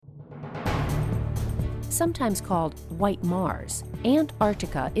Sometimes called White Mars,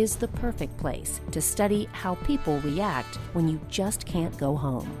 Antarctica is the perfect place to study how people react when you just can't go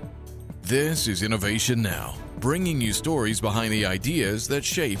home. This is Innovation Now, bringing you stories behind the ideas that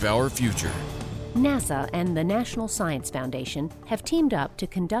shape our future. NASA and the National Science Foundation have teamed up to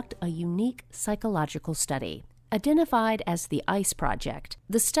conduct a unique psychological study. Identified as the ICE Project,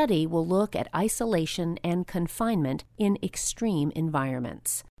 the study will look at isolation and confinement in extreme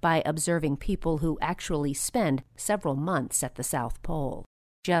environments by observing people who actually spend several months at the South Pole.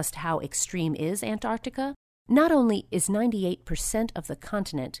 Just how extreme is Antarctica? Not only is 98% of the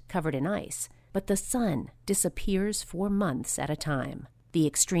continent covered in ice, but the sun disappears for months at a time. The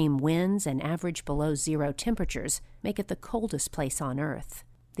extreme winds and average below zero temperatures make it the coldest place on Earth.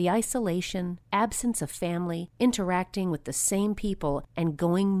 The isolation, absence of family, interacting with the same people, and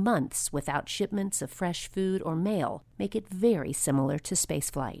going months without shipments of fresh food or mail make it very similar to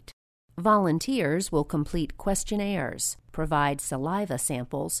spaceflight. Volunteers will complete questionnaires, provide saliva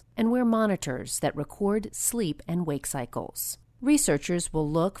samples, and wear monitors that record sleep and wake cycles. Researchers will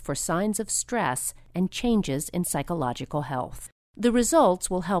look for signs of stress and changes in psychological health. The results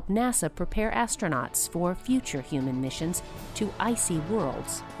will help NASA prepare astronauts for future human missions to icy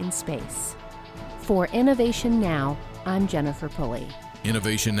worlds in space. For Innovation Now, I'm Jennifer Pulley.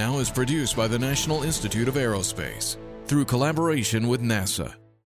 Innovation Now is produced by the National Institute of Aerospace through collaboration with NASA.